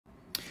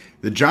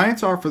The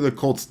Giants offer the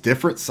Colts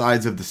different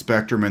sides of the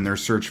spectrum in their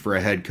search for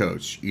a head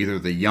coach, either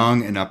the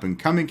young and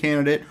up-and-coming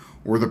candidate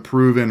or the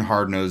proven,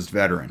 hard-nosed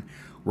veteran.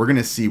 We're going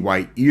to see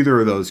why either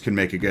of those can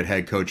make a good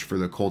head coach for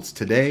the Colts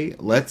today.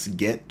 Let's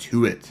get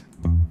to it.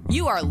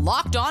 You are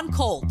Locked On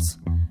Colts,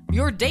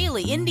 your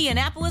daily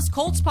Indianapolis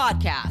Colts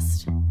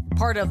podcast.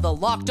 Part of the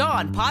Locked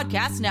On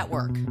Podcast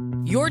Network,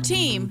 your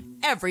team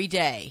every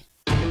day.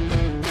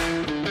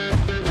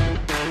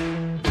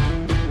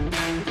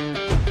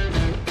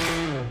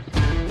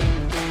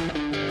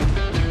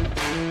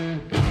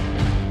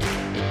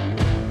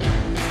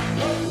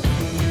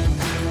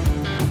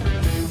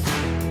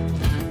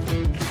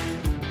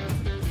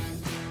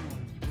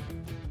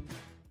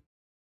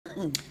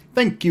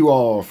 Thank you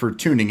all for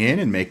tuning in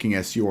and making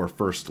us your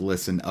first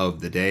listen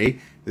of the day.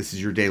 This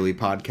is your daily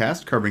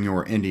podcast covering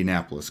your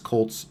Indianapolis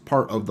Colts,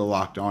 part of the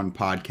Locked On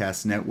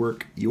Podcast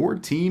Network, your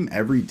team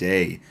every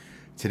day.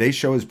 Today's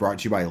show is brought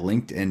to you by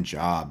LinkedIn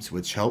Jobs,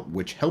 which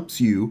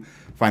helps you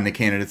find the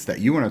candidates that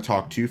you want to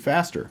talk to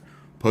faster.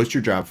 Post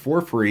your job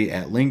for free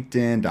at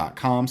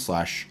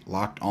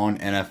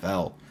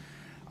linkedin.com/LockedOnNFL.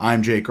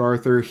 I'm Jake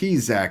Arthur,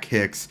 he's Zach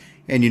Hicks,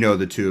 and you know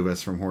the two of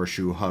us from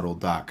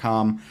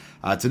horseshoehuddle.com.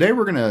 Today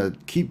we're going to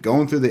keep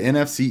going through the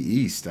NFC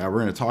East. We're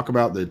going to talk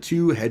about the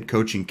two head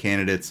coaching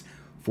candidates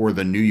for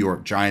the New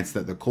York Giants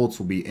that the Colts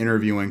will be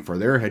interviewing for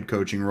their head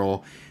coaching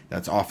role.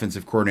 That's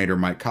offensive coordinator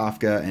Mike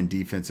Kafka and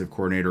defensive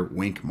coordinator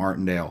Wink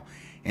Martindale.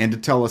 And to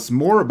tell us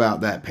more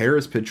about that pair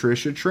is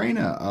Patricia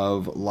Traina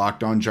of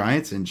Locked On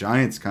Giants and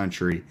Giants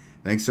Country.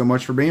 Thanks so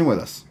much for being with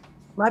us.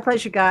 My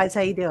pleasure, guys.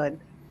 How you doing?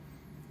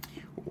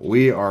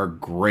 We are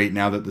great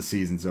now that the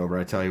season's over,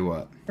 I tell you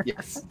what.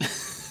 Yes.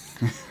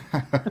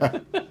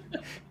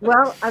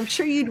 Well, I'm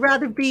sure you'd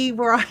rather be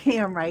where I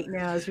am right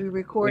now as we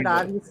record,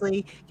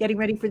 obviously, getting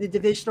ready for the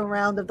divisional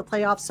round of the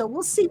playoffs. So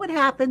we'll see what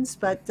happens,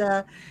 but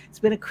it's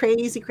been a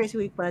crazy, crazy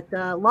week. But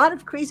a lot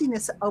of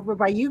craziness over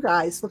by you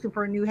guys looking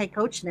for a new head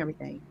coach and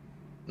everything.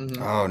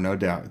 Mm-hmm. Oh, no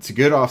doubt. It's a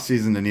good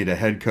offseason to need a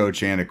head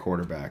coach and a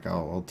quarterback.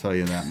 I'll tell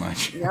you that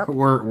much. Yep.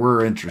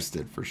 We're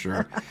interested for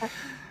sure.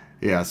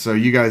 Yeah, so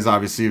you guys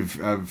obviously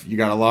you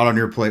got a lot on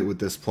your plate with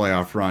this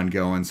playoff run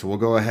going, so we'll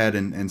go ahead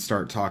and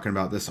start talking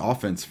about this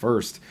offense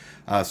first.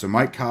 So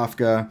Mike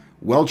Kafka,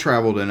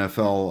 well-traveled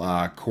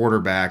NFL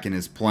quarterback in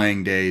his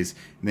playing days,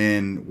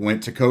 then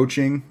went to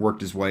coaching, worked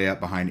his way up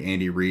behind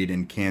Andy Reid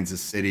in Kansas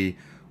City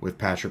with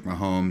Patrick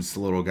Mahomes, the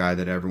little guy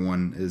that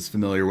everyone is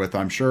familiar with,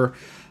 I'm sure.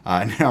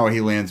 Now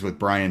he lands with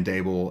Brian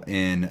Daboll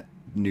in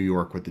New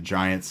York with the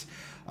Giants.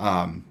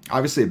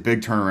 Obviously a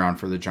big turnaround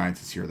for the Giants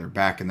this year. They're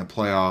back in the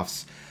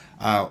playoffs.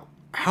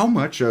 How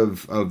much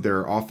of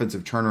their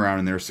offensive turnaround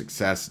and their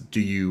success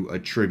do you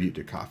attribute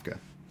to Kafka?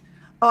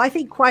 Oh, I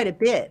think quite a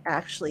bit,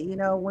 actually. You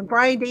know, when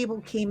Brian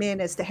Daboll came in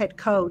as the head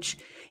coach,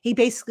 he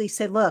basically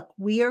said, look,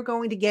 we are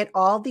going to get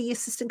all the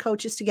assistant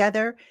coaches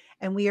together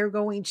and we are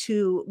going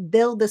to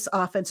build this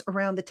offense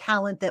around the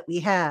talent that we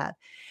have.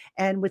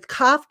 And with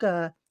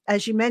Kafka,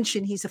 as you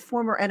mentioned, he's a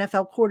former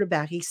NFL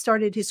quarterback. He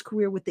started his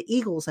career with the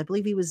Eagles. I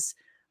believe he was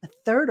a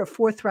third or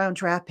fourth round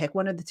draft pick,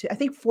 one of the two, I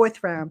think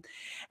fourth round.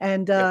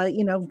 And,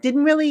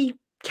 didn't really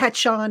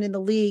catch on in the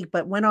league,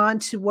 but went on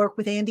to work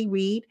with Andy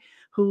Reid,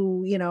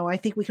 who, I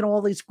think we can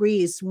all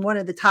agree is one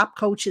of the top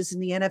coaches in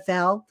the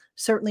NFL,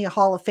 certainly a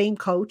Hall of Fame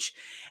coach,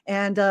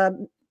 and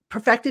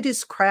perfected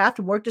his craft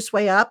and worked his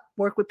way up,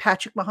 worked with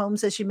Patrick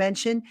Mahomes, as you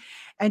mentioned,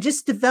 and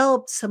just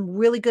developed some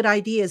really good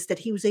ideas that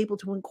he was able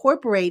to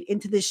incorporate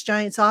into this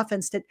Giants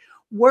offense that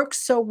works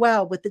so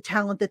well with the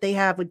talent that they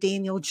have with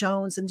Daniel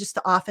Jones and just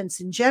the offense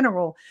in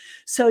general.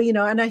 So,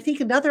 and I think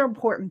another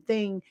important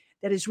thing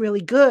that is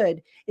really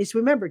good is,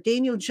 remember,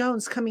 Daniel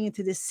Jones coming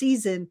into this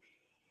season,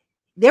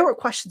 there were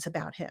questions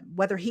about him,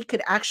 whether he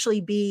could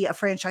actually be a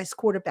franchise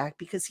quarterback,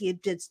 because he had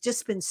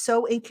just been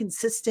so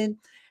inconsistent,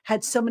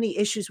 had so many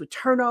issues with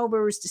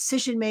turnovers,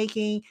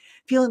 decision-making,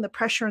 feeling the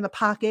pressure in the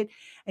pocket.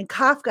 And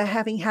Kafka,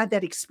 having had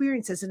that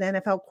experience as an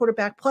NFL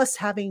quarterback, plus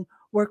having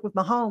worked with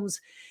Mahomes,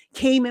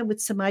 came in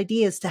with some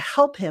ideas to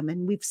help him.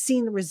 And we've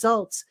seen the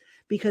results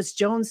because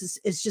Jones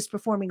is just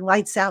performing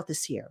lights out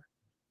this year.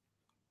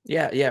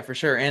 Yeah, for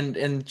sure.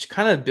 And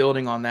kind of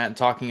building on that and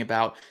talking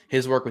about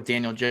his work with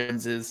Daniel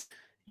Jones,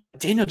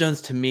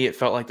 to me, it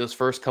felt like those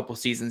first couple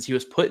seasons, he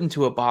was put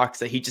into a box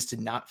that he just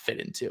did not fit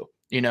into,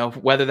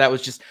 whether that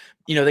was just,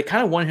 they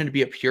kind of wanted him to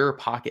be a pure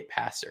pocket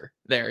passer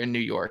there in New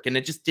York, and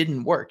it just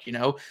didn't work.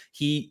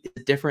 He is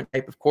a different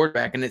type of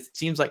quarterback. And it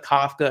seems like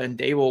Kafka and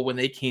Daboll, when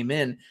they came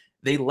in,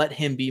 they let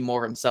him be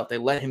more himself. They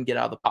let him get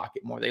out of the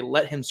pocket more. They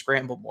let him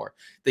scramble more.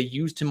 They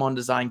used him on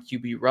design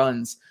QB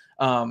runs.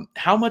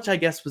 How much, I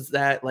guess, was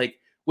that like,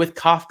 with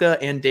Kafka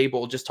and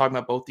Daboll, just talking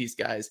about both these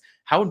guys,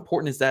 how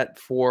important is that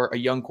for a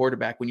young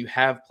quarterback when you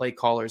have play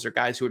callers or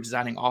guys who are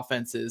designing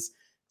offenses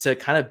to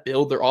kind of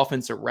build their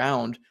offense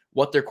around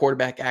what their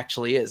quarterback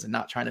actually is and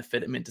not trying to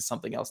fit him into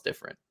something else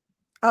different?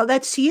 Oh,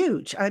 that's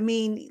huge. I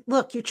mean,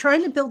 look, you're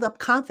trying to build up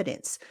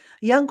confidence.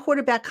 A young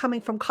quarterback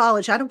coming from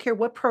college, I don't care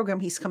what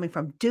program he's coming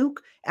from,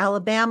 Duke,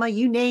 Alabama,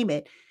 you name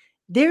it.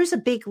 There's a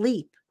big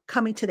leap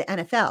coming to the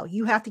NFL.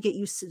 You have to get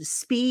used to the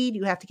speed.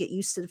 You have to get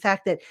used to the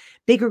fact that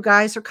bigger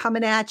guys are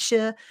coming at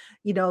you.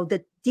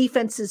 The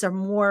defenses are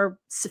more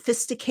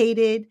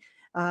sophisticated.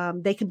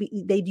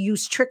 They'd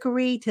use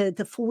trickery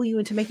to fool you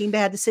into making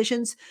bad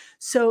decisions.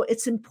 So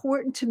it's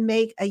important to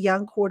make a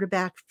young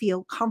quarterback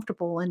feel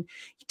comfortable. And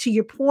to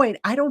your point,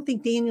 I don't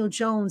think Daniel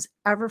Jones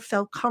ever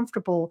felt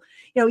comfortable.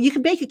 You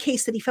can make a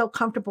case that he felt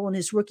comfortable in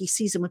his rookie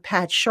season with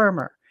Pat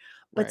Shurmur.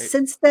 But Right.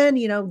 since then,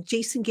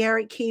 Jason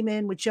Garrett came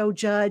in with Joe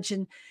Judge,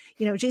 and,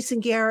 Jason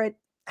Garrett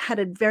had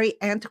a very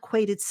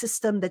antiquated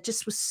system that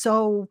just was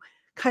so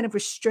kind of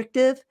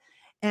restrictive,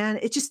 and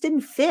it just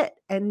didn't fit.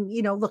 And,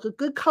 look, a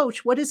good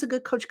coach, what is a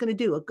good coach going to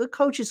do? A good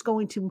coach is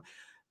going to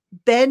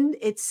bend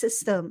its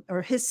system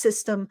or his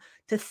system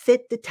to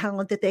fit the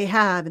talent that they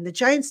have. And the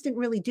Giants didn't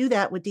really do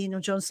that with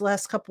Daniel Jones the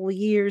last couple of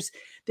years.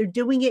 They're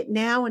doing it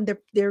now, and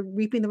they're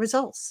reaping the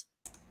results.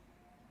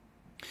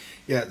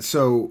 Yeah,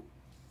 so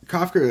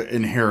Kafka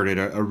inherited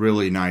a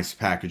really nice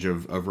package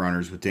of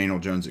runners with Daniel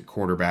Jones at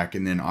quarterback,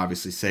 and then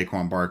obviously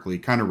Saquon Barkley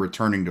kind of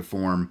returning to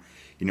form,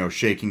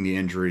 shaking the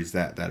injuries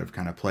that have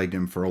kind of plagued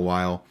him for a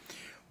while.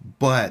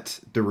 But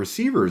the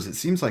receivers, it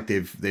seems like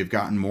they've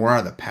gotten more out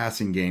of the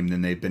passing game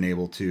than they've been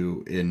able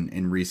to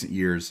in recent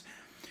years.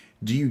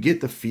 Do you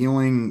get the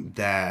feeling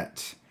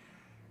that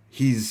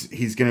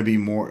he's going to be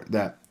more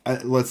that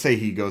let's say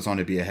he goes on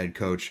to be a head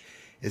coach?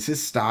 Is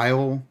his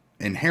style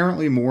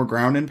inherently more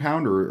ground and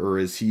pound, or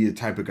is he a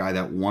type of guy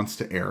that wants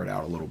to air it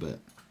out a little bit?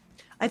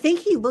 I think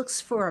he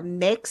looks for a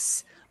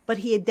mix, but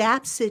he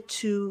adapts it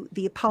to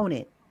the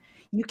opponent.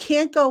 You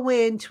can't go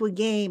into a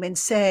game and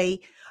say,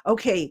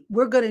 okay,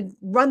 we're going to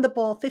run the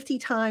ball 50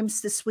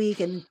 times this week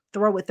and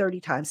throw it 30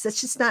 times.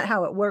 That's just not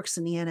how it works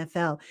in the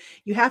NFL.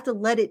 You have to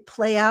let it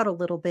play out a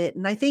little bit.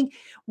 And I think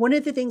one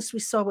of the things we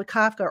saw with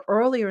Kafka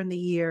earlier in the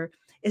year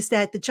is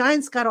that the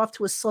Giants got off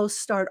to a slow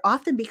start,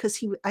 often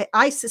because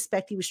I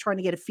suspect he was trying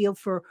to get a feel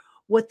for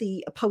what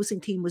the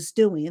opposing team was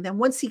doing. And then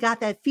once he got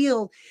that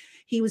feel,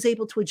 he was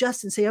able to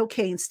adjust and say,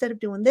 okay, instead of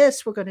doing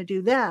this, we're going to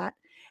do that.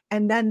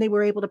 And then they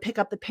were able to pick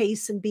up the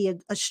pace and be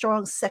a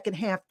strong second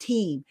half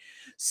team.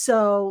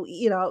 So,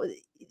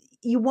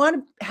 you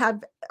want to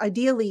have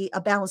ideally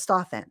a balanced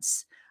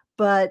offense,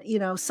 but,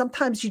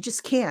 sometimes you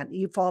just can't.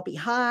 You fall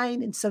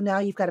behind. And so now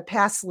you've got to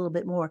pass a little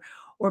bit more.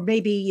 Or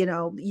maybe,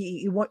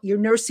 you're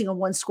nursing a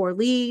 1-score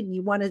lead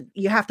and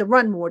you have to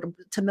run more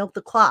to milk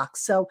the clock.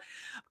 So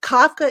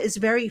Kafka is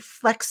very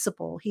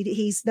flexible.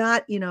 He's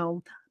not,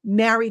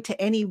 married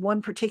to any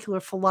one particular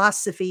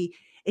philosophy.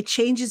 It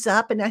changes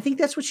up. And I think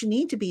that's what you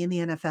need to be in the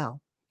NFL.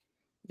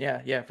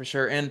 Yeah, for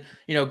sure. And,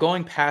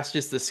 going past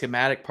just the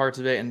schematic parts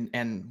of it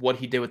and what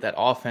he did with that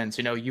offense,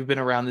 you've been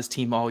around this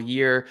team all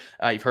year.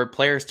 You've heard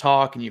players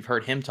talk and you've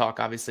heard him talk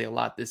obviously a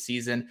lot this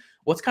season.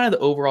 What's kind of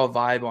the overall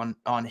vibe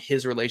on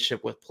his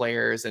relationship with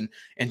players and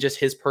just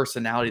his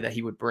personality that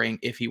he would bring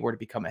if he were to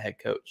become a head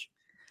coach?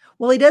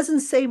 Well, he doesn't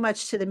say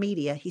much to the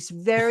media. He's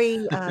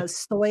very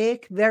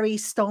stoic, very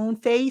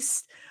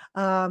stone-faced.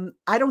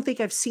 I don't think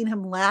I've seen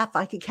him laugh.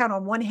 I can count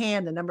on one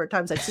hand the number of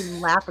times I've seen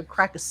him laugh or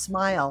crack a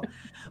smile.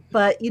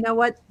 But you know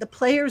what? The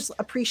players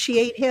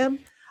appreciate him.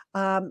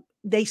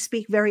 They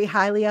speak very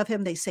highly of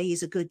him. They say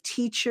he's a good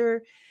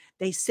teacher.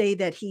 They say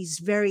that he's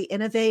very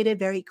innovative,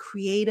 very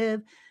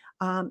creative.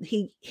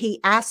 He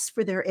asks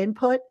for their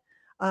input.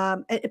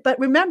 But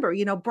remember,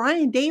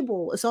 Brian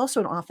Daboll is also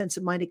an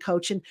offensive-minded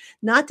coach, and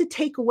not to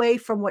take away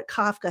from what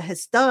Kafka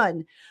has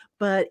done,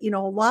 but, a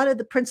lot of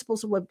the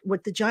principles of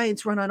what the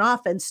Giants run on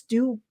offense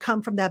do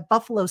come from that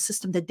Buffalo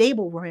system that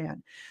Daboll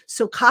ran.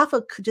 So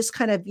Kafka could just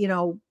kind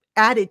of,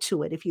 added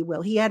to it, if you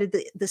will. He added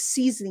the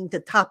seasoning to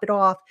top it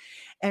off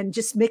and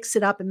just mix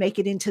it up and make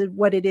it into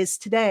what it is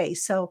today.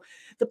 So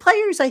the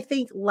players, I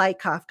think, like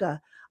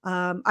Kafka.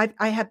 I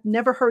have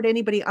never heard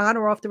anybody on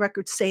or off the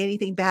record say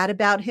anything bad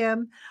about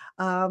him.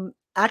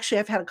 Actually,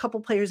 I've had a couple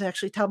players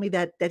actually tell me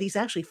that he's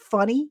actually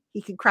funny.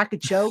 He can crack a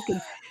joke,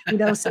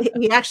 and so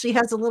he actually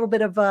has a little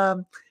bit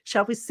of,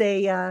 shall we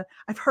say,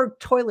 I've heard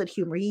toilet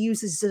humor. He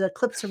uses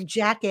clips from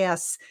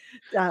Jackass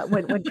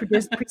when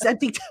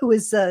presenting to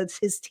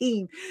his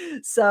team.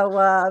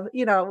 So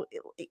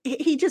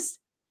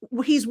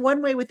he's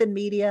one way with the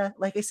media.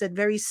 Like I said,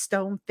 very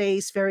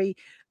stone-faced, very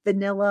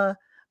vanilla.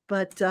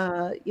 But,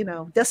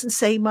 doesn't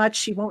say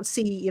much. You won't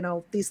see,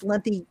 these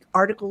lengthy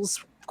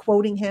articles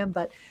quoting him,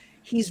 but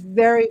he's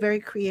very, very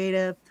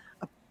creative,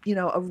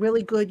 a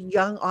really good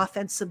young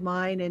offensive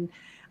mind. And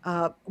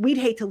we'd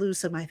hate to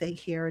lose him, I think,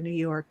 here in New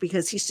York,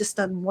 because he's just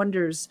done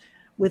wonders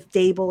with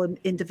Daboll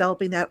in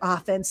developing that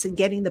offense and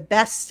getting the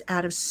best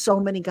out of so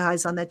many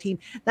guys on that team,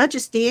 not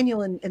just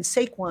Daniel and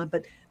Saquon,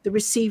 but the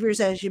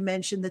receivers, as you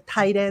mentioned, the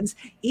tight ends,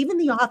 even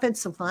the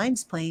offensive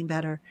line's playing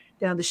better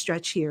down the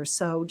stretch here.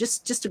 So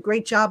just a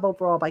great job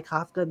overall by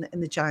Kafka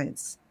and the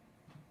Giants.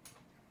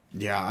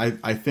 Yeah,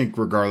 I think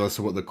regardless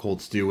of what the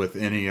Colts do with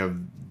any of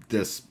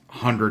this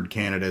 100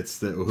 candidates,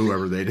 that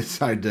whoever they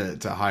decide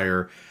to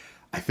hire,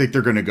 I think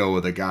they're going to go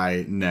with a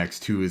guy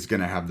next who is going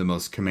to have the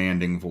most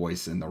commanding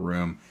voice in the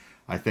room.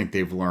 I think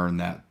they've learned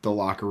that the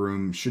locker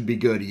room should be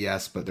good,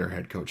 yes, but their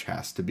head coach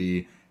has to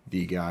be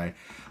the guy.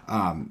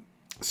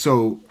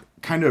 So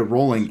kind of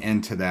rolling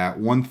into that,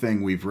 one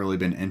thing we've really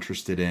been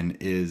interested in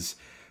is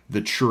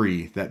the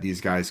tree that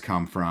these guys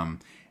come from.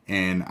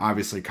 And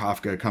obviously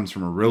Kafka comes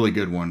from a really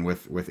good one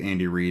with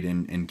Andy Reid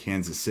in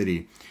Kansas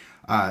City.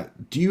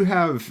 Do you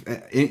have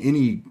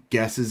any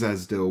guesses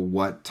as to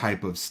what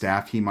type of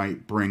staff he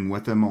might bring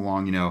with him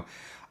along? You know,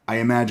 I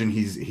imagine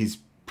he's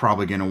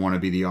probably going to want to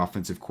be the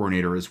offensive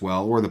coordinator as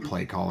well, or the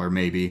play caller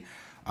maybe.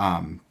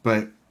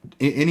 But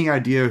any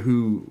idea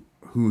who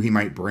he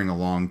might bring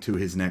along to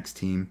his next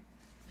team?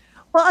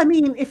 Well, I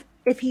mean,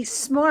 if he's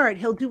smart,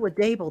 he'll do what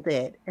Dable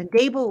did. And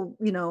Dable,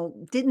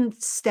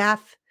 didn't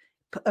staff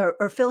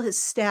or fill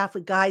his staff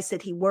with guys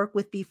that he worked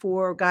with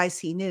before or guys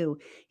he knew.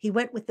 He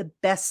went with the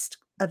best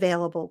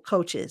available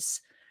coaches.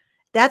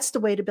 That's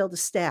the way to build a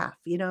staff.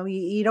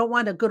 You don't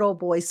want a good old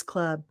boys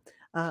club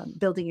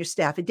building your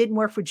staff. It didn't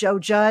work for Joe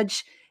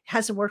Judge. It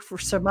hasn't worked for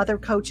some other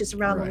coaches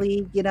around the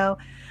league,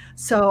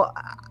 So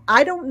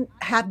I don't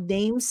have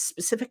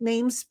specific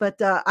names,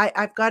 but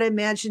I've got to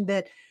imagine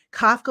that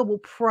Kafka will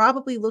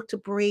probably look to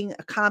bring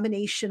a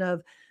combination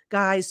of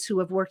guys who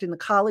have worked in the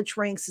college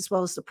ranks as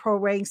well as the pro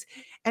ranks.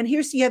 And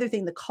here's the other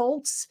thing. The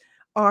Colts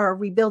are a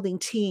rebuilding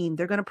team.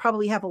 They're going to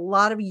probably have a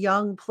lot of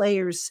young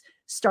players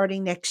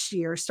starting next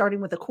year, starting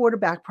with a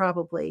quarterback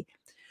probably.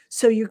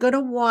 So you're going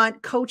to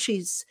want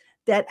coaches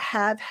that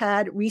have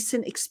had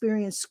recent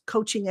experience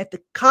coaching at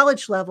the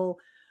college level,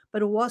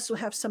 but who also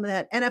have some of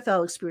that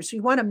NFL experience. So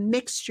you want a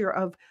mixture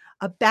of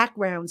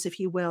backgrounds, if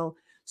you will,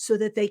 so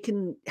that they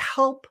can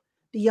help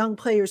the young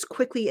players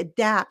quickly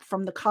adapt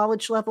from the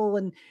college level,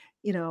 and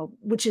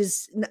which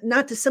is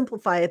not to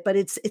simplify it, but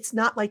it's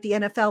not like the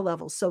NFL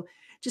level. So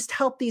just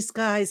help these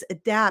guys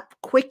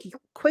adapt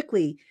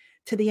quickly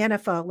to the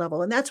NFL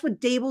level. And that's what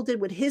Dable did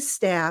with his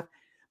staff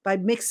by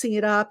mixing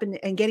it up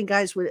and getting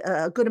guys with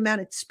a good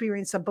amount of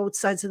experience on both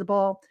sides of the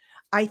ball.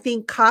 I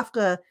think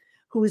Kafka,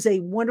 who is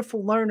a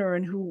wonderful learner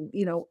and who,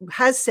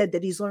 has said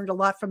that he's learned a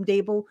lot from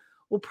Dable,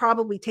 will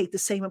probably take the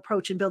same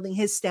approach in building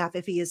his staff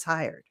if he is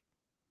hired.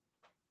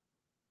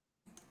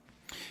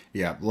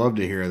 Yeah, love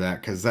to hear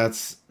that, because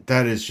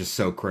that is just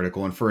so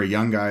critical. And for a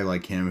young guy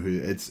like him, who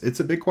it's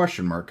a big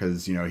question mark,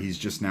 because he's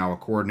just now a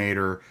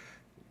coordinator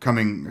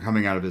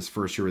coming out of his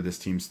first year with this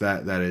team.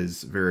 So that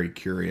is very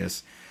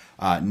curious.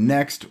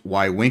 Next,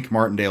 why Wink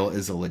Martindale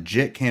is a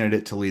legit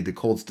candidate to lead the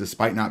Colts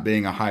despite not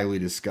being a highly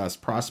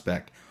discussed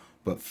prospect.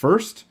 But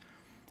first,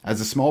 as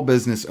a small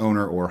business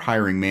owner or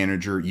hiring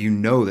manager, you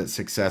know that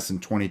success in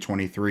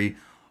 2023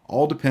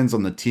 all depends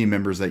on the team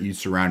members that you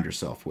surround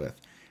yourself with.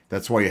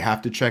 That's why you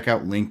have to check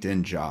out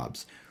LinkedIn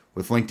Jobs.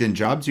 With LinkedIn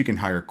Jobs, you can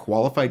hire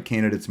qualified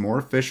candidates more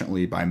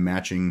efficiently by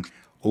matching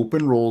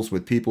open roles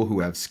with people who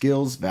have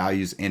skills,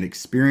 values, and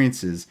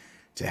experiences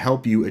to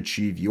help you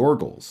achieve your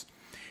goals.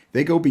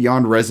 They go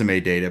beyond resume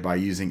data by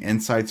using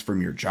insights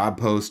from your job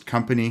post,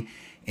 company,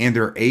 and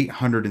their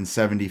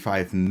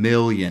 875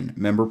 million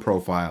member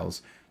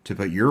profiles to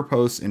put your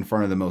posts in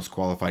front of the most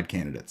qualified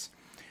candidates.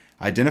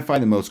 Identify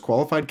the most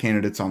qualified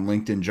candidates on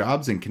LinkedIn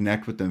Jobs and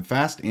connect with them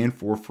fast and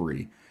for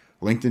free.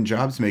 LinkedIn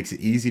Jobs makes it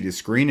easy to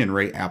screen and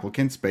rate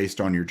applicants based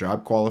on your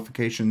job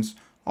qualifications,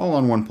 all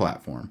on one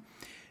platform.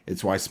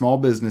 It's why small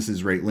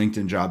businesses rate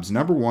LinkedIn Jobs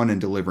 #1 in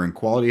delivering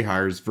quality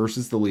hires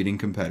versus the leading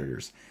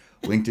competitors.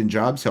 LinkedIn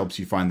Jobs helps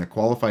you find the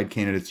qualified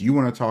candidates you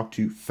want to talk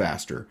to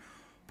faster.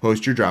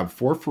 Post your job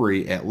for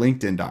free at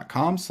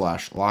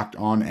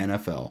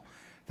linkedin.com/lockedonnfl.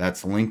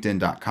 That's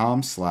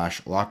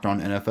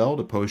linkedin.com/lockedonnfl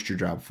to post your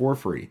job for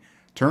free.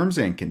 Terms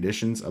and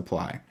conditions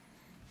apply.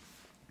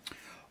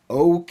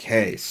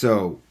 Okay,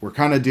 so we're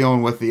kind of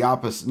dealing with the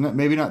opposite,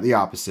 maybe not the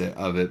opposite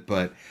of it,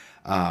 but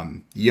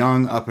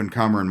young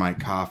up-and-comer in Mike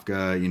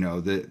Kafka,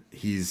 that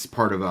he's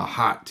part of a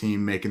hot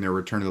team making their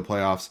return to the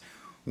playoffs.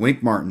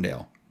 Wink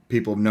Martindale,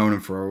 people have known him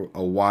for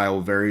a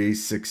while, very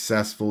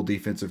successful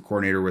defensive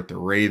coordinator with the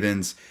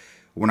Ravens.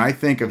 When I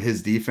think of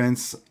his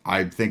defense,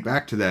 I think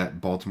back to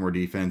that Baltimore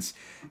defense,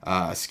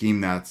 a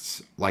scheme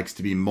that likes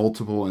to be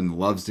multiple and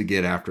loves to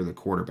get after the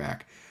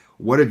quarterback.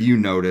 What have you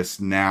noticed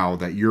now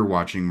that you're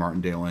watching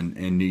Martindale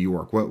in New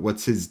York?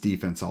 What's his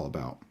defense all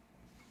about?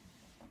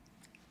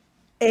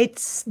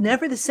 It's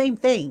never the same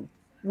thing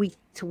week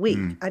to week.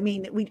 I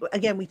mean,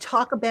 we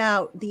talk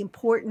about the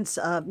importance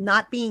of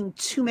not being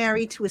too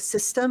married to a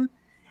system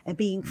and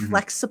being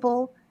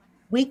flexible.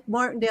 Wink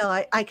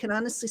Martindale, I can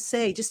honestly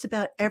say just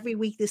about every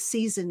week this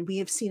season, we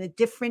have seen a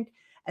different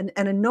and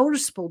a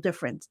noticeable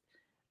difference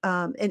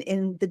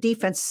in the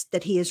defense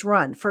that he has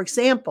run. For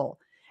example,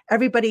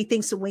 everybody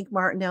thinks of Wink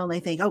Martindale and they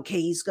think, okay,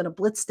 he's going to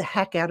blitz the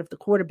heck out of the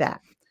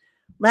quarterback.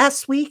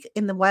 Last week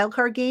in the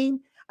wildcard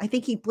game, I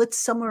think he blitzed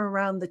somewhere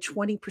around the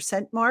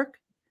 20% mark.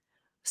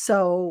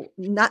 So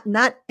not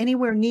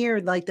anywhere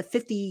near like the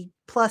 50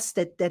 plus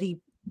that he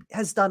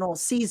has done all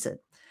season.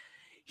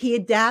 He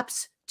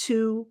adapts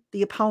to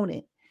the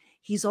opponent.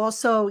 He's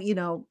also,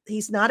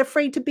 he's not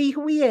afraid to be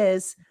who he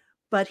is,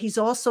 but he's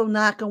also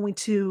not going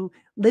to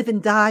live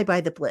and die by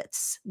the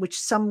blitz, which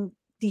some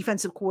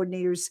defensive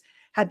coordinators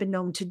have been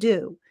known to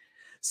do.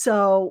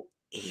 So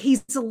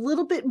he's a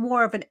little bit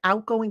more of an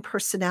outgoing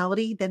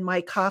personality than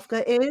Mike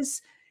Kafka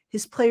is.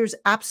 His players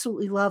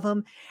absolutely love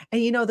him.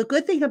 And, the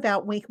good thing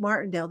about Wink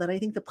Martindale that I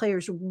think the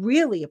players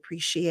really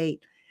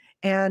appreciate,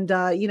 and,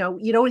 you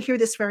don't hear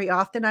this very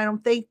often, I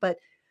don't think, but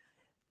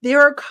there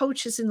are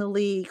coaches in the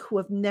league who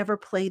have never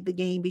played the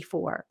game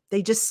before.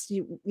 They just,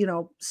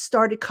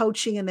 started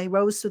coaching and they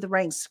rose through the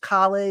ranks,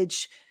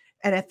 college,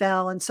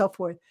 NFL, and so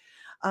forth.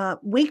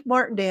 Wink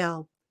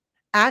Martindale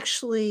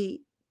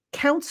actually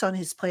counts on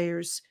his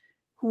players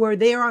who are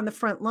there on the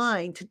front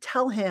line to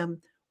tell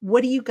him,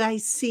 what are you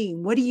guys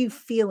seeing? What are you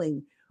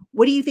feeling?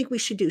 What do you think we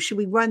should do? Should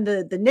we run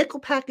the nickel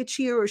package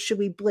here or should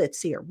we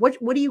blitz here? What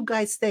do you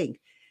guys think?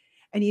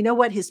 And you know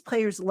what? His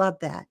players love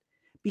that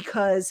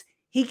because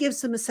he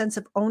gives them a sense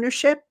of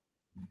ownership.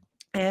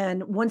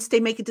 And once they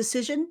make a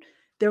decision,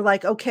 they're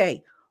like,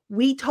 okay,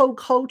 we told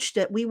coach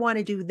that we want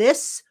to do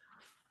this.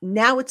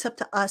 Now it's up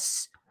to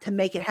us to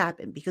make it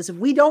happen. Because if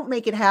we don't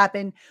make it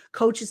happen,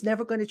 coach is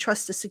never going to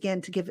trust us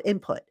again to give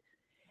input.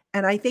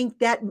 And I think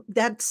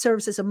that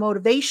serves as a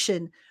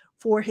motivation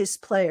for his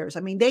players. I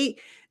mean, they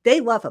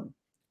love him.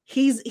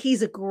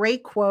 He's a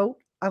great quote,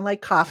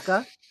 unlike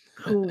Kafka,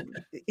 who,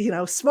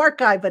 smart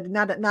guy, but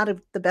not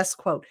the best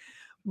quote.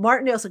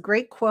 Martindale's a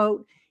great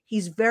quote.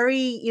 He's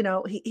very,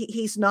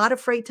 he's not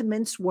afraid to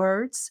mince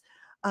words.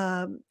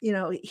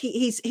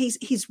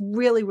 He's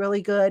really,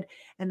 really good.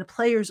 And the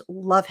players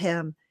love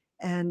him.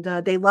 And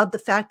they love the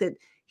fact that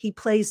he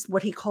plays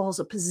what he calls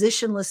a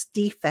positionless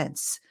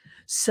defense.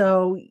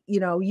 So,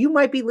 you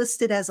might be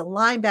listed as a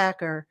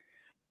linebacker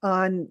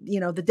on,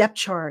 the depth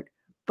chart,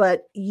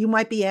 but you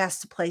might be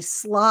asked to play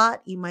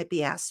slot. You might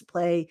be asked to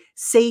play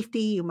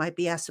safety. You might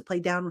be asked to play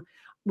down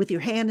with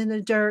your hand in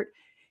the dirt.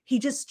 He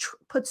just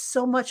puts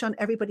so much on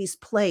everybody's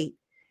plate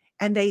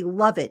and they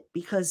love it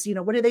because,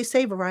 what do they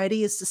say?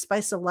 Variety is the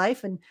spice of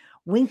life. And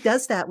Wink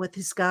does that with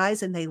his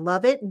guys and they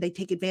love it and they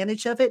take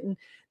advantage of it. And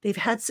they've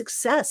had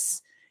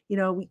success,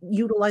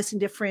 utilizing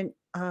different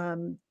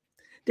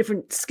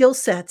skill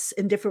sets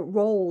and different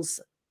roles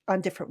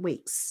on different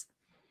weeks.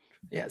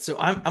 Yeah, so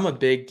I'm a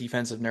big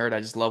defensive nerd. I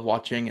just love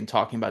watching and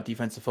talking about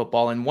defensive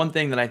football. And one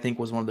thing that I think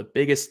was one of the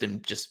biggest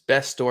and just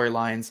best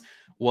storylines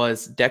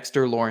was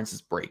Dexter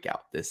Lawrence's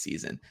breakout this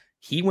season.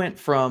 He went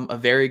from a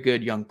very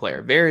good young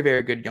player, very,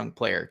 very good young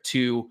player,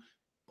 to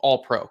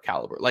all-pro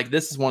caliber. Like,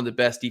 this is one of the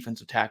best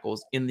defensive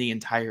tackles in the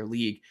entire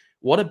league.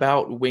 What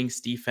about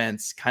Wink's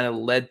defense kind of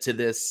led to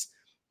this,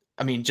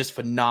 just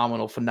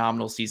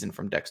phenomenal season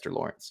from Dexter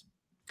Lawrence?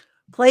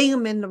 Playing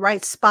him in the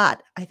right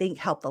spot, I think,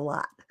 helped a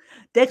lot.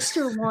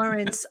 Dexter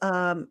Lawrence,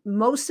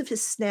 most of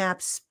his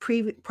snaps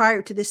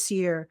prior to this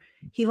year,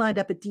 he lined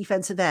up at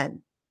defensive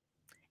end.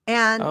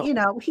 And,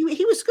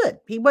 he was good.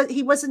 He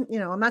wasn't,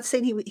 I'm not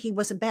saying he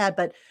wasn't bad,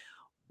 but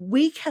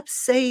we kept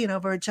saying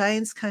over at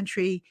Giants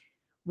country,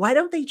 why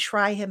don't they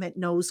try him at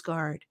nose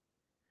guard?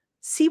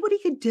 See what he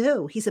can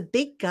do. He's a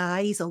big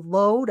guy. He's a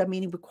load.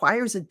 He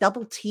requires a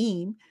double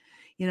team,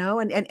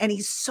 and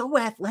he's so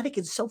athletic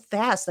and so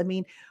fast.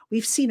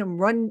 We've seen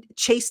him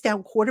chase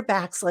down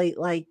quarterbacks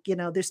like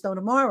there's no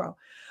tomorrow.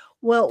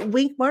 Well,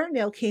 Wink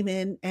Martindale came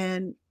in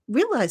and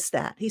realized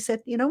that. He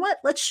said, you know what?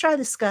 Let's try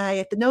this guy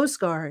at the nose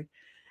guard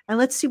and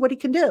let's see what he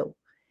can do.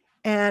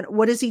 And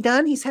what has he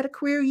done? He's had a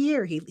career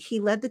year. He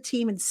led the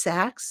team in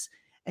sacks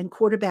and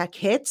quarterback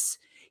hits.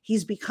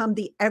 He's become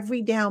the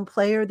every down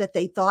player that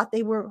they thought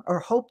they were or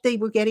hoped they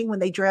were getting when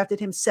they drafted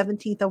him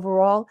 17th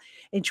overall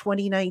in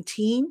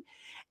 2019.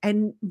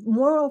 And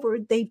moreover,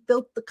 they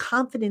built the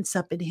confidence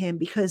up in him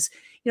because,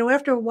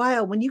 after a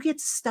while, when you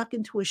get stuck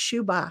into a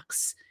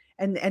shoebox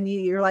and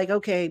you're like,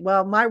 okay,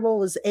 well, my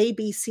role is A,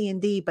 B, C, and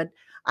D, but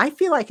I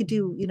feel I could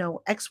do,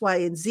 X, Y,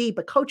 and Z,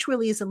 but coach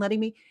really isn't letting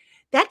me.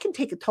 That can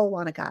take a toll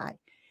on a guy.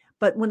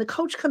 But when the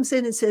coach comes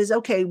in and says,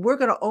 okay, we're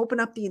going to open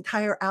up the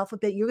entire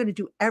alphabet, you're going to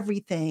do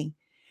everything.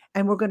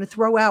 And we're going to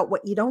throw out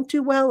what you don't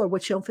do well or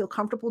what you don't feel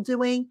comfortable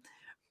doing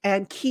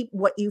and keep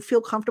what you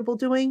feel comfortable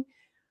doing.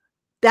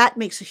 That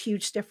makes a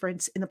huge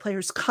difference in the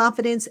player's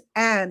confidence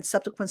and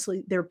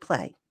subsequently their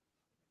play.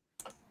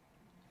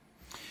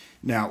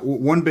 Now,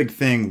 one big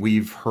thing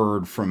we've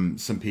heard from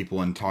some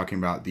people in talking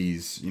about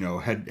these,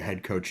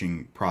 head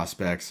coaching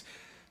prospects,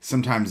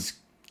 sometimes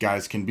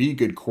guys can be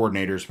good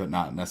coordinators, but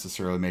not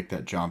necessarily make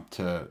that jump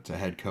to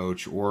head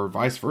coach or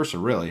vice versa,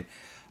 really.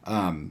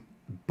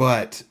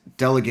 But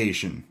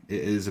delegation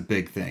is a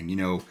big thing,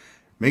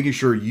 making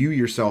sure you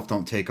yourself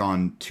don't take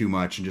on too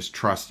much and just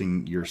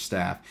trusting your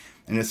staff.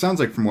 And it sounds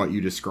like from what you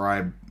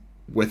described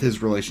with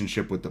his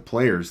relationship with the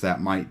players,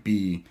 that might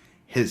be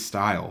his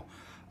style.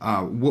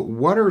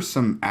 What are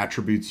some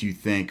attributes you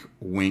think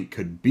Wink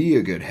could be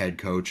a good head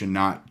coach and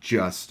not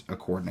just a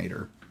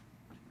coordinator?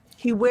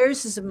 He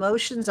wears his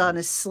emotions on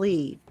his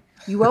sleeve.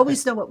 You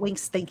always know what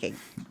Wink's thinking.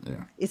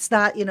 Yeah. It's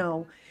not, you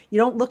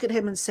don't look at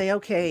him and say,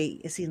 okay,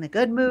 is he in a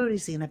good mood?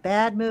 Is he in a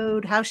bad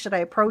mood? How should I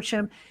approach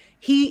him?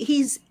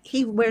 He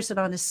wears it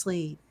on his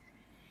sleeve.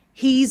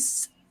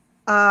 He's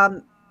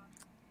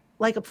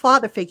like a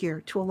father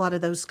figure to a lot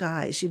of those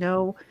guys,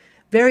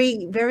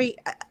 very, very,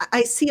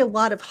 I see a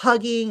lot of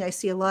hugging. I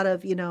see a lot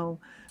of,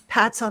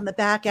 pats on the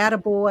back,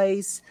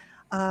 attaboys.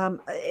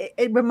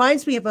 It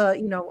reminds me of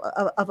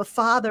a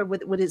father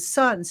with his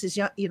sons, his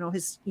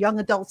young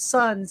adult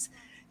sons,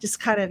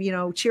 just kind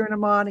of, cheering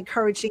them on,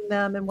 encouraging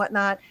them and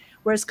whatnot.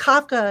 Whereas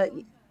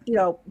Kafka,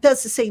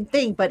 does the same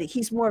thing, but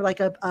he's more like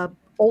a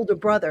older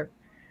brother.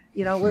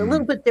 We're a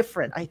little bit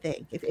different, I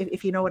think,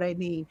 if you know what I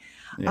mean.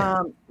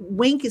 Yeah.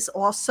 Wink is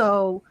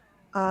also,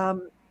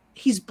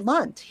 he's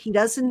blunt. He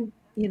doesn't,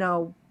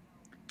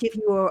 give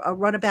you a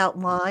runabout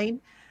line.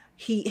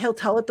 He'll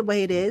tell it the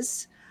way it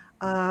is.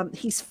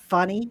 He's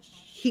funny.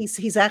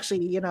 He's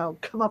actually,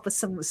 come up with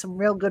some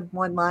real good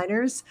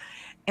one-liners.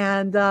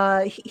 And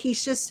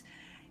he's just,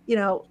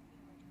 a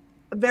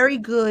very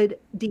good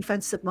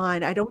defensive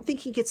mind. I don't think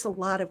he gets a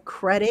lot of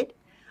credit.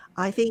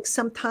 I think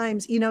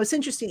sometimes, it's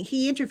interesting.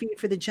 He interviewed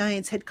for the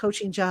Giants head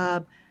coaching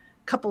job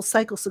a couple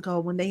cycles ago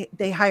when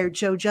they hired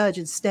Joe Judge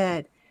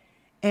instead.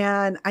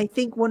 And I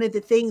think one of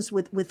the things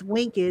with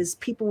Wink is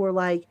people were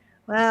like,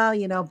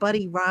 well,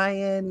 Buddy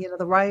Ryan,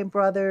 the Ryan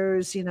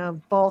brothers,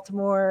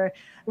 Baltimore,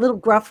 a little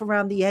gruff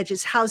around the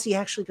edges. How's he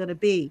actually going to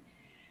be?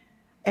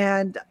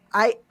 And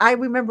I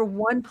remember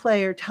one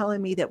player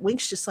telling me that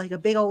Wink's just like a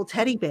big old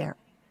teddy bear.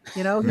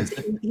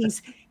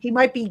 He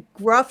might be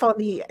gruff on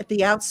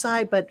the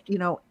outside, but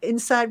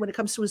inside when it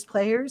comes to his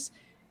players,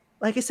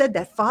 like I said,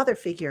 that father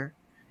figure.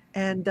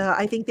 And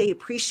I think they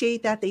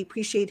appreciate that. They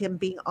appreciate him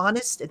being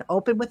honest and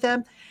open with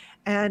them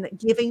and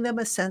giving them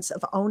a sense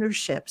of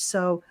ownership.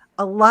 So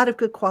a lot of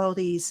good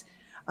qualities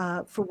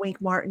for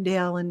Wink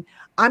Martindale. And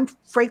I'm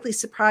frankly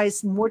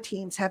surprised more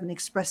teams haven't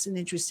expressed an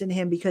interest in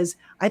him, because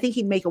I think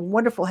he'd make a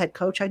wonderful head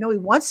coach. I know he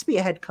wants to be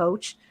a head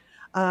coach.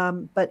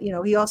 But,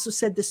 he also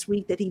said this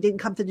week that he didn't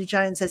come to the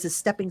Giants as a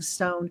stepping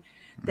stone,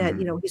 that,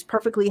 he's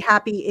perfectly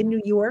happy in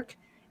New York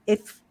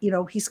if,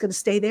 he's going to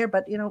stay there.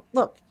 But,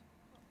 look,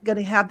 going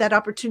to have that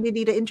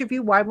opportunity to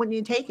interview. Why wouldn't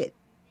you take it?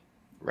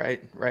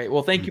 Right.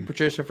 Well, thank you,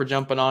 Patricia, for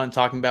jumping on and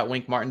talking about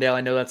Wink Martindale.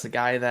 I know that's a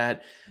guy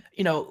that,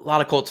 a lot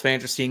of Colts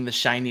fans are seeing the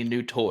shiny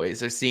new toys.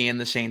 They're seeing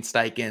the Shane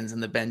Steichens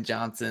and the Ben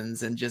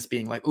Johnsons and just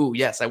being like, ooh,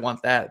 yes, I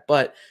want that.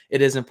 But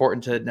it is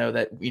important to know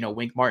that,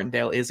 Wink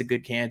Martindale is a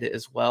good candidate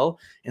as well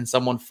and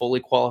someone fully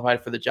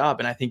qualified for the job.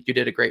 And I think you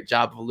did a great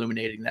job of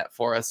illuminating that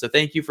for us. So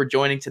thank you for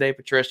joining today,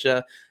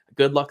 Patricia.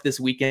 Good luck this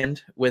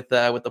weekend with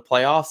the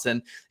playoffs.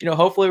 And,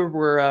 hopefully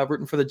we're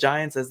rooting for the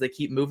Giants as they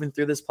keep moving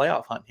through this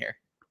playoff hunt here.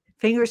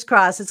 Fingers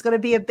crossed. It's going to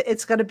be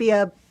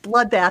a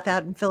bloodbath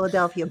out in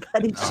Philadelphia,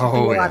 but it should be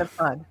a lot of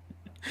fun.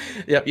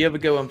 Yep. You have a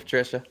good one,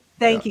 Patricia.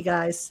 Thank you,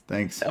 guys.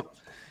 Thanks.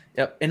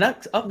 Yep. And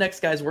up next,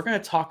 guys, we're going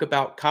to talk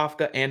about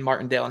Kafka and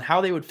Martindale and how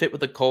they would fit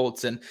with the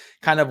Colts and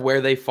kind of where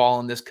they fall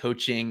in this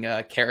coaching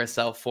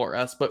carousel for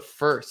us. But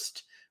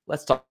first,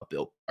 let's talk about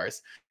Built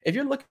Bars. If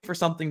you're looking for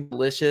something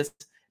delicious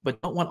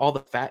but don't want all the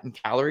fat and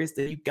calories,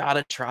 then you got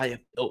to try a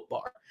Built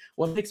Bar.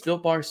 What makes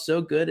Built Bars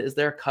so good is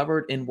they're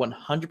covered in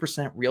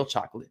 100% real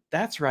chocolate.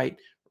 That's right,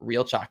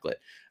 real chocolate.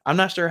 I'm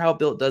not sure how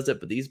Built does it,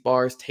 but these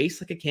bars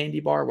taste like a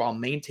candy bar while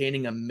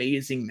maintaining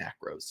amazing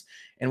macros.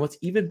 And what's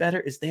even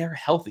better is they are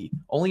healthy.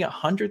 Only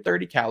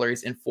 130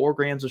 calories and 4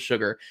 grams of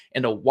sugar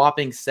and a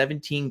whopping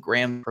 17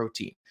 gram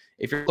protein.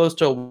 If you're close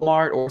to a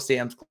Walmart or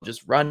Sam's Club,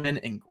 just run in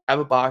and grab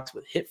a box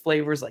with hit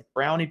flavors like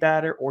brownie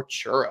batter or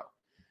churro.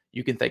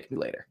 You can thank me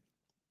later.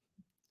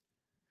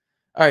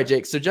 All right,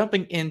 Jake. So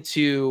jumping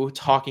into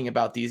talking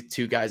about these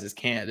two guys as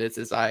candidates,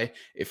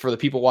 for the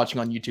people watching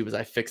on YouTube, as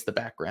I fix the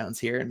backgrounds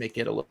here and make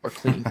it a little more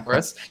clean for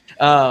us.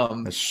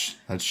 That's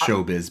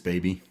showbiz,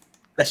 baby.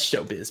 That's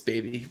showbiz,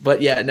 baby.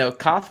 But yeah, no,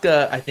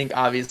 Kafka, I think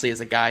obviously is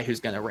a guy who's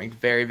going to rank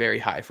very, very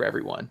high for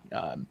everyone.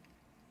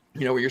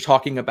 Where you're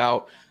talking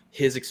about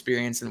his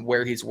experience and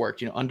where he's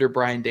worked, under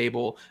Brian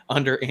Dable,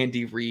 under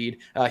Andy Reid.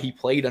 He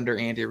played under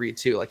Andy Reid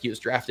too. Like he was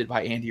drafted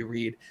by Andy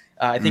Reid.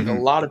 I think a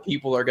lot of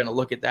people are going to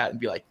look at that and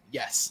be like,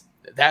 yes,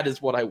 that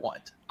is what I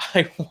want.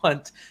 I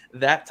want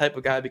that type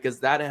of guy because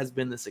that has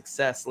been the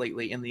success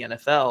lately in the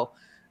NFL.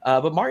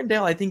 But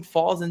Martindale, I think,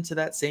 falls into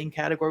that same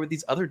category with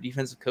these other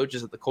defensive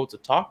coaches that the Colts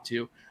have talked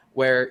to,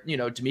 where,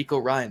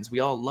 DeMeco Ryans, we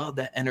all love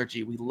that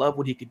energy. We love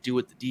what he could do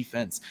with the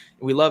defense.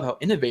 And we love how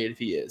innovative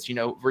he is.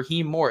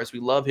 Raheem Morris,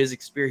 we love his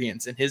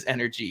experience and his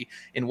energy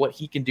and what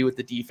he can do with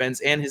the defense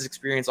and his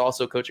experience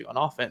also coaching on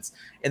offense.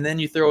 And then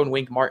you throw in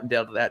Wink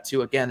Martindale to that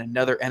too. Again,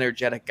 another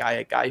energetic guy,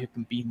 a guy who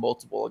can be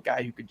multiple, a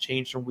guy who can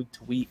change from week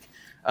to week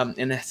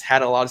and has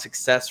had a lot of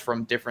success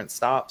from different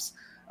stops.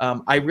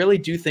 I really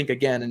do think,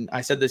 again, and I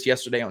said this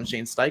yesterday on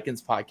Shane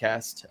Steichens'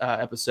 podcast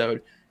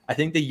episode, I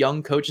think the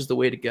young coach is the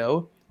way to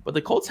go. But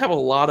the Colts have a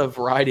lot of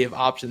variety of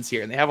options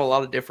here, and they have a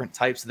lot of different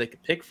types that they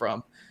could pick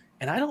from.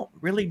 And I don't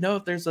really know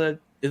if there's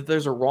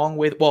a wrong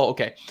way. Well,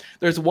 okay,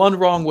 there's one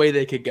wrong way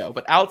they could go.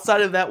 But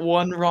outside of that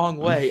one wrong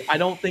way, I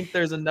don't think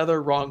there's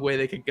another wrong way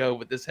they could go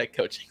with this head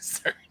coaching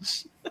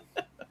search.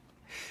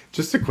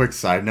 Just a quick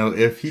side note,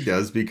 if he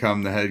does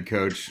become the head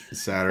coach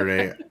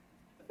Saturday,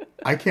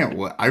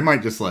 I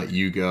might just let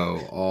you go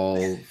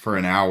all for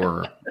an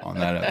hour on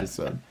that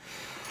episode.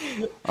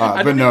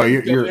 But no,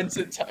 you're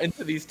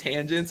into these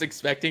tangents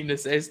expecting to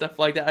say stuff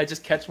like that. I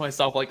just catch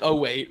myself like, oh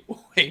wait,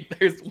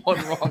 there's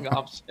one wrong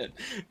option.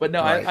 But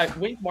no, right. I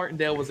Wink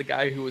Martindale was a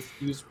guy he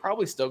was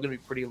probably still going to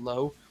be pretty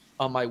low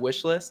on my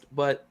wish list.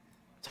 But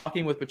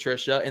talking with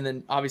Patricia, and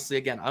then obviously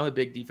again, I'm a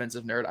big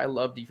defensive nerd. I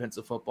love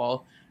defensive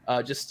football.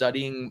 Just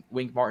studying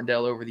Wink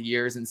Martindale over the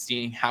years and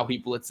seeing how he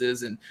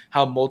blitzes and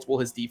how multiple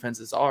his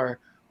defenses are.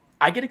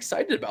 I get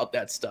excited about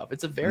that stuff.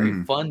 It's a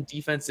very fun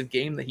defensive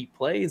game that he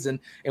plays. And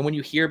when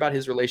you hear about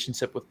his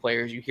relationship with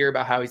players, you hear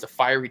about how he's a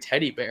fiery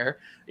teddy bear,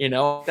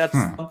 that's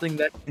something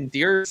that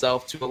endears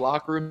itself to a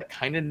locker room that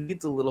kind of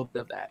needs a little bit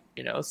of that,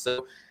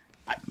 So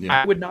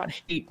I would not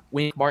hate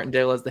Wink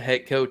Martindale as the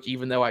head coach,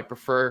 even though I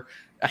prefer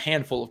a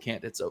handful of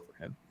candidates over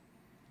him.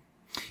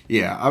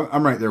 Yeah,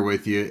 I'm right there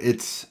with you.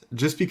 It's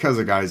just because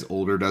a guy's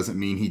older doesn't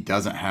mean he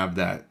doesn't have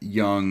that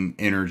young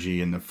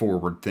energy and the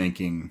forward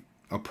thinking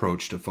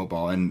approach to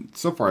football, and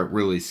so far it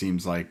really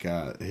seems like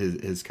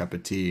his cup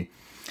of tea.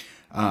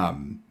 I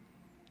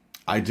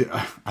do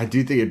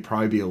think it'd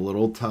probably be a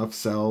little tough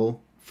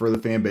sell for the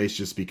fan base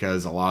just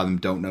because a lot of them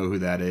don't know who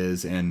that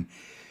is, and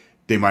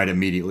they might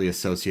immediately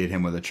associate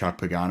him with a Chuck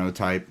Pagano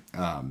type.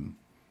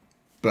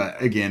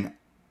 But again,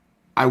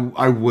 I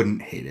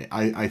wouldn't hate it.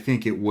 I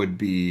think it would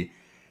be.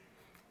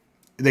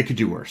 They could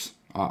do worse,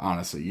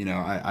 honestly.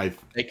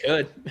 They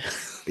could.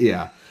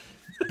 Yeah.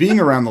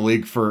 Being around the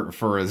league for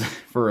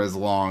as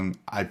long,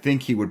 I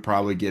think he would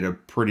probably get a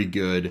pretty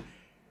good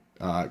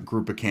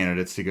group of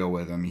candidates to go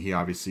with him. He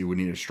obviously would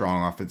need a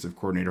strong offensive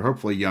coordinator,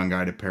 hopefully a young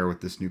guy to pair with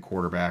this new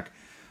quarterback.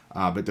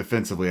 But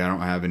defensively, I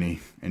don't have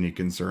any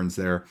concerns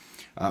there.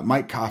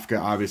 Mike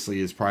Kafka obviously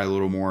is probably a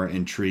little more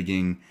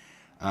intriguing.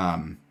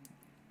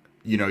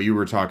 You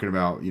were talking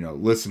about,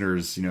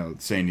 listeners,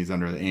 saying he's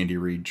under the Andy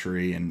Reid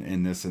tree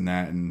and this and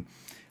that, and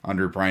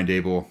under Brian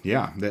Daboll.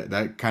 Yeah,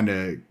 that kind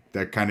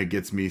of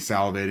gets me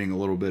salivating a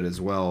little bit as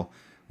well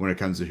when it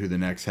comes to who the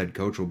next head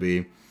coach will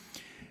be.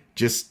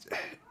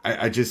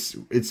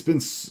 It's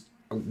been,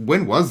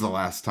 when was the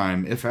last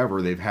time, if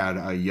ever, they've had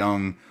a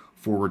young,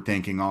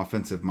 forward-thinking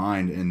offensive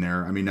mind in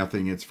there? I mean,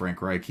 nothing against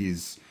Frank Reich.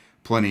 He's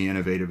plenty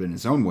innovative in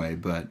his own way,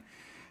 but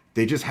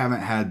they just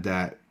haven't had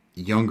that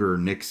younger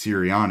Nick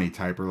Sirianni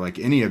type, or like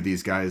any of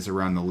these guys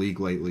around the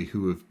league lately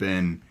who have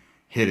been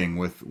hitting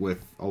with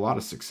a lot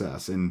of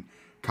success, and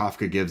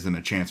Kafka gives them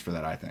a chance for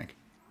that, I think.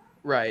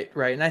 Right.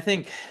 And I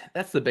think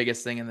that's the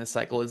biggest thing in this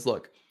cycle is,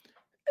 look,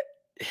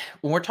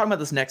 when we're talking about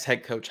this next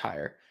head coach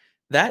hire,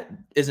 that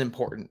is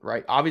important,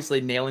 right? Obviously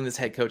nailing this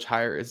head coach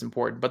hire is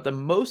important, but the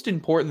most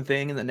important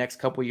thing in the next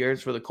couple of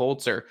years for the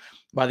Colts, or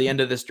by the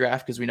end of this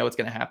draft, because we know what's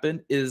going to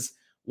happen, is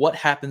what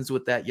happens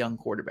with that young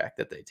quarterback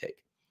that they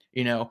take.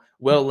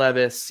 Will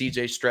Levis,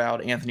 CJ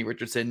Stroud, Anthony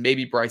Richardson,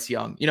 maybe Bryce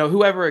Young,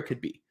 whoever it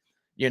could be,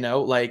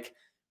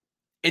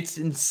 it's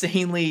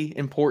insanely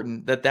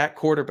important that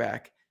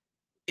quarterback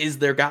is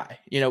their guy,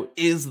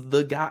 is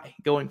the guy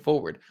going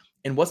forward.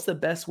 And what's the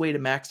best way to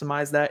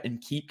maximize that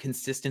and keep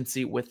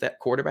consistency with that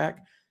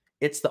quarterback?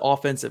 It's the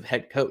offensive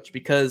head coach,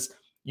 because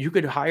you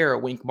could hire a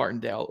Wink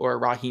Martindale or a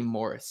Raheem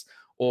Morris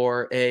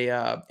or a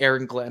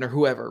Aaron Glenn or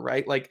whoever,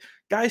 right? Like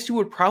guys who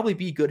would probably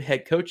be good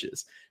head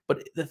coaches.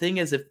 But the thing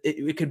is, if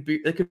it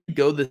could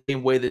go the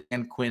same way that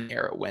Dan Quinn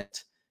era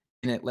went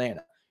in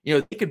Atlanta.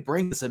 They could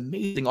bring this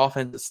amazing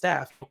offensive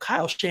staff,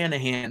 Kyle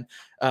Shanahan,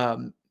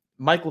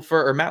 Mike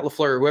LaFleur or Matt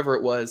LaFleur, or whoever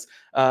it was,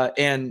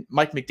 and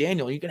Mike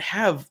McDaniel. You can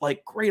have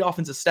like great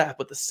offensive staff,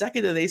 but the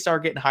second that they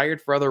start getting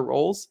hired for other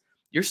roles,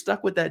 you're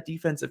stuck with that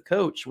defensive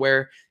coach,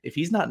 where if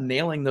he's not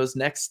nailing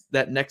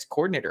that next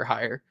coordinator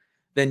hire,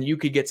 then you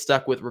could get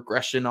stuck with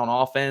regression on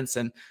offense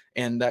and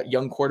that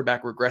young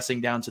quarterback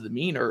regressing down to the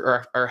mean,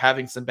 or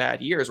having some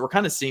bad years. We're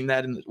kind of seeing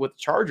that with the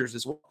Chargers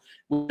as well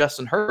with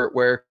Justin Herbert,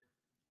 where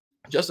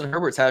Justin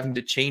Herbert's having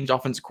to change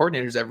offensive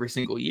coordinators every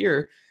single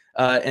year.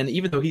 And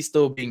even though he's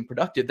still being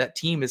productive, that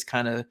team is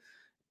kind of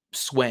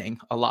swaying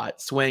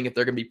if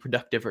they're going to be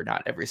productive or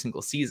not every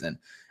single season.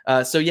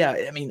 So yeah,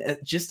 I mean,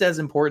 just as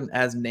important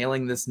as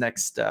nailing this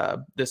next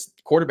this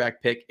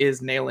quarterback pick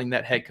is nailing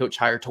that head coach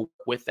hire to work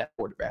with that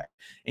quarterback,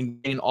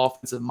 and getting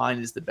offensive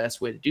mind is the best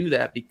way to do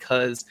that,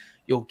 because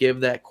you'll give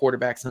that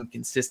quarterback some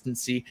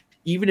consistency.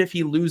 Even if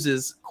he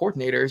loses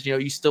coordinators,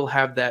 you still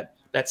have that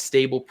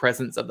stable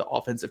presence of the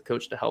offensive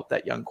coach to help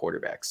that young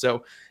quarterback.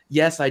 So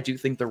yes, I do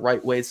think the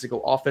right way is to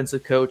go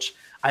offensive coach.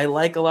 I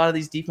like a lot of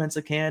these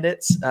defensive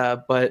candidates,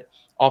 but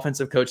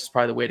offensive coach is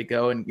probably the way to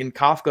go. And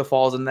Kafka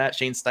falls in that.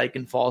 Shane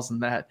Steichen falls in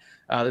that.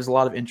 There's a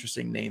lot of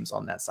interesting names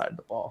on that side of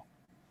the ball.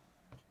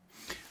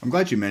 I'm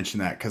glad you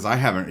mentioned that, because I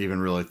haven't even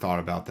really thought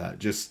about that.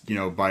 Just,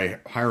 by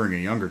hiring a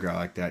younger guy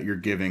like that, you're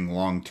giving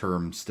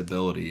long-term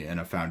stability and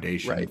a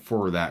foundation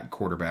for that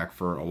quarterback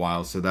for a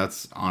while. So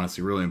that's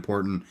honestly really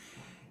important.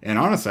 And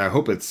honestly, I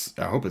hope it's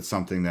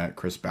something that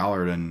Chris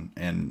Ballard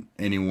and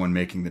anyone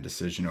making the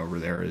decision over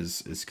there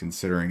is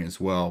considering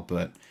as well.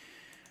 But,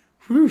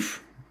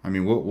 I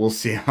mean, we'll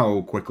see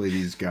how quickly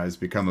these guys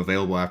become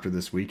available after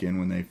this weekend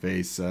when they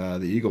face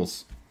the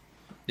Eagles.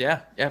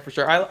 Yeah, for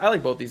sure. I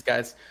like both these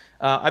guys.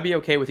 I'd be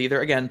okay with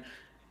either. Again,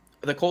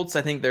 The Colts,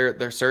 I think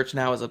their search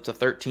now is up to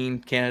 13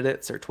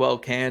 candidates or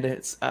 12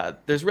 candidates.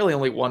 There's really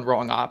only one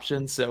wrong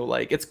option. So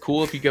like, it's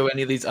cool if you go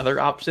any of these other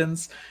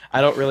options.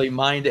 I don't really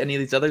mind any of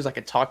these others. I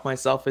could talk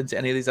myself into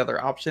any of these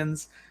other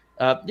options.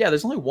 Yeah,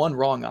 there's only one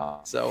wrong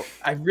option. So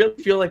I really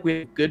feel like we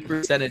have a good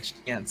percentage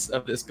chance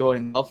of this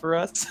going well for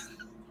us,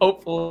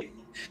 hopefully.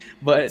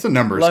 But it's a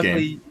numbers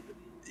game.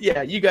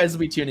 Yeah, you guys will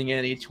be tuning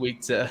in each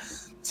week to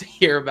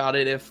hear about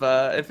it if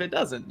it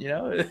doesn't,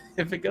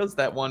 if it goes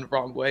that one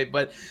wrong way.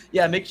 But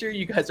yeah, make sure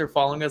you guys are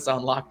following us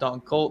on Locked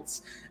On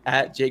Colts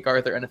at Jake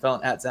Arthur NFL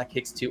and at Zach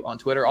Hicks 2 on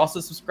Twitter.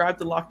 Also subscribe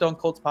to Locked On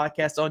Colts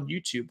podcast on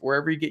YouTube,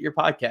 wherever you get your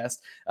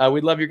podcast.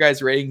 We'd love your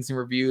guys' ratings and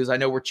reviews. I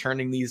know we're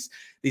churning these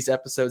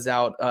episodes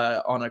out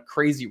on a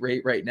crazy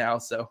rate right now,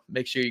 so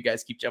make sure you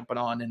guys keep jumping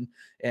on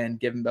and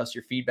giving us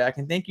your feedback.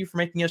 And thank you for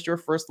making us your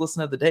first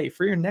listen of the day.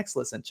 For your next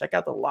listen, check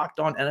out the Locked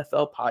On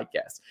NFL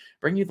podcast.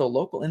 Bring you the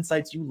local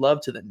insights you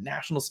love to the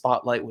national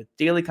spotlight with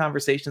daily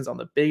conversations on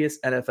the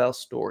biggest NFL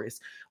stories.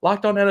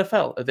 Locked On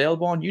NFL,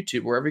 available on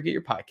YouTube, wherever you get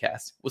your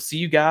podcasts. We'll see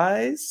you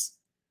guys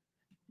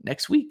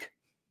next week.